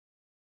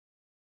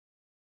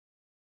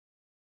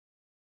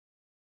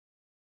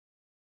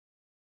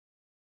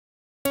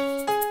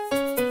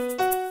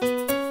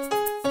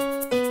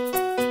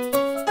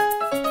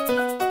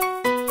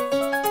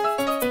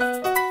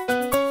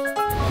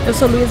Eu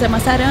sou Luísa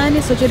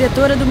Massarani, sou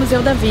diretora do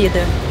Museu da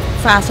Vida.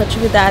 Faço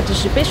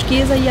atividades de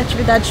pesquisa e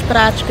atividades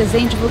práticas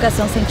em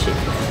divulgação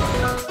científica.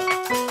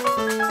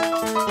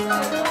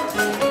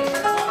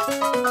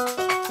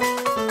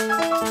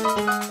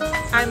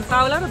 I'm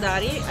Paola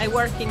Rodari. I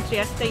work in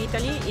Trieste,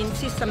 Italy, in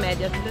Sissa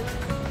Medialab,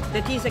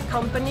 that is a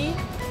company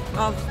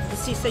of the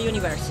Sissa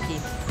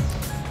University.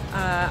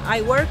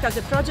 I work as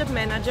a project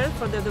manager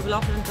for the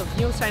development of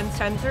new science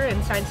center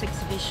and science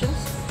exhibitions,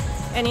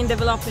 and in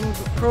developing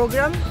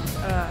program,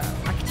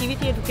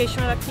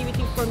 educational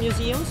activity for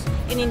museums,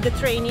 and in the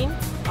training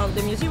of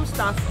the museum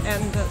staff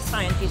and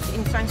scientists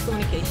in science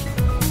communication.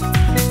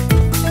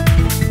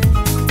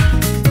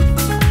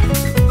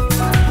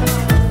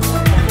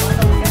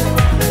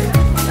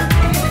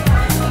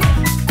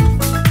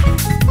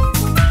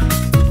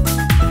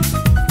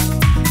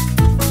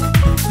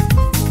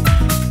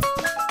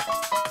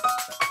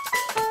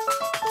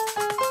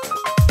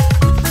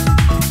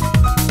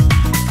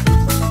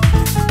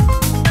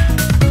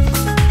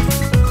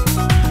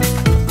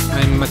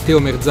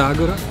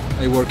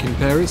 I work in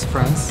Paris,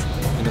 France,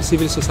 in a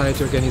civil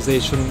society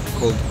organization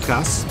called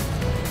TRAS.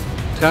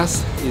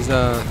 TRAS is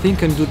a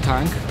think and do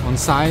tank on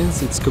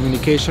science, its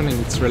communication and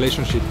its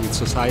relationship with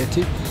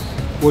society.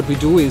 What we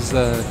do is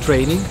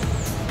training,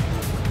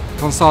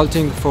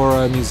 consulting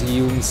for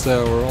museums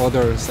or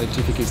other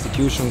scientific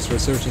institutions,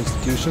 research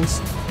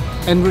institutions,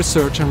 and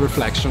research and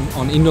reflection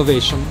on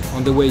innovation,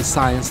 on the way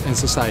science and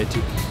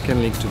society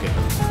can link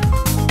together.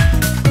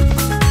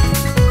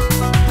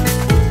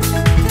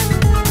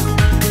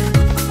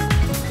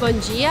 Bom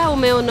dia, o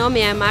meu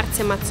nome é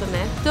Márcia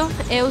Mazzoneto,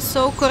 eu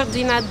sou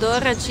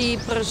coordenadora de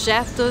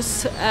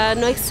projetos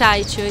no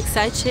InterAtiva. O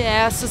InterAtiva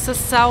é a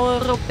Associação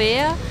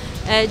Europeia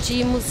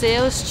de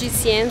Museus de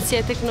Ciência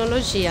e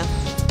Tecnologia.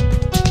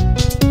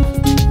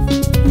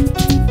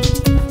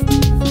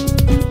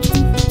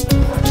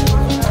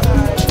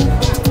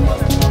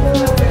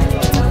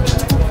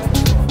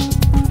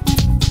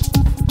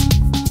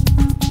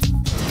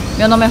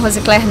 Meu nome é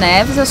Rosicler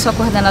Neves, eu sou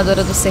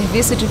coordenadora do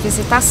Serviço de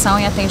Visitação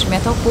e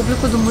Atendimento ao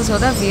Público do Museu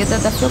da Vida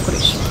da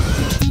Fiocruz.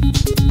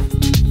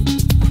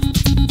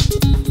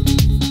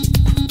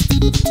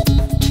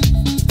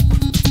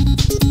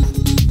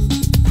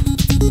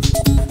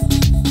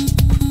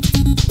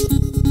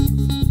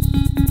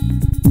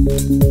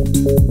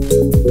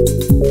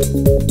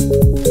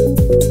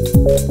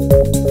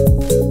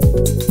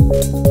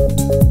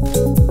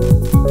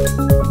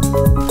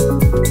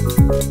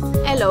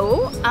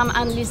 I'm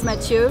Annelise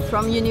Mathieu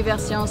from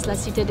Université La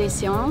Cité des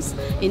Sciences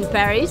in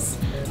Paris.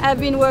 I've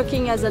been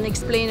working as an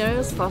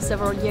explainer for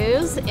several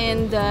years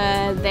and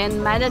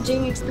then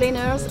managing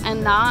explainers,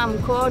 and now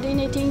I'm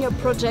coordinating a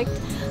project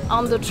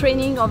on the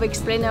training of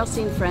explainers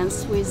in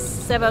France with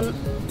 7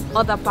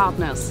 other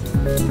partners.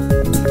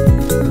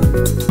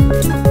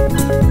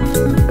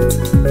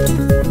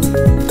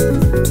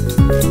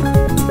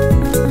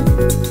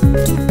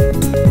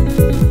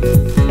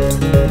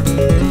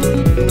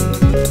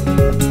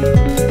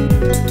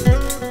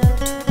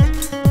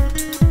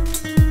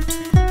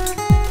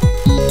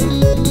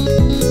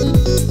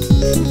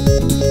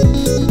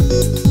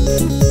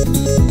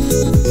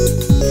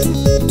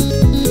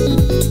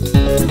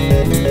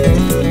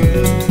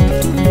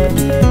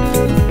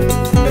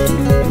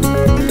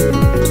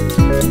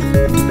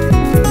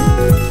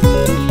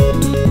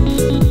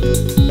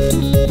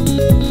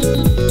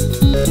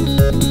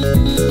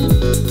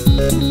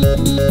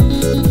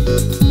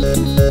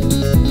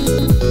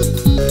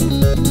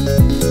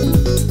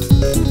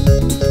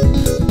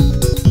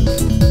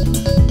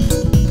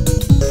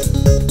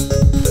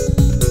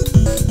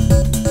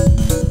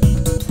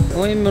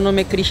 Oi, meu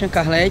nome é Christian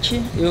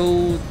Carletti,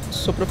 eu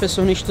sou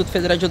professor no Instituto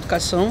Federal de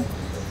Educação.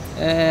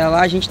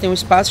 Lá a gente tem um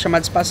espaço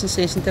chamado Espaço em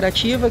Ciência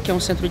InterAtiva, que é um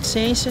centro de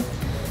ciência.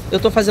 Eu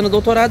estou fazendo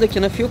doutorado aqui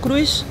na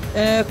Fiocruz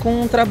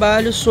com um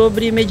trabalho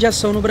sobre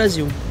mediação no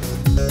Brasil.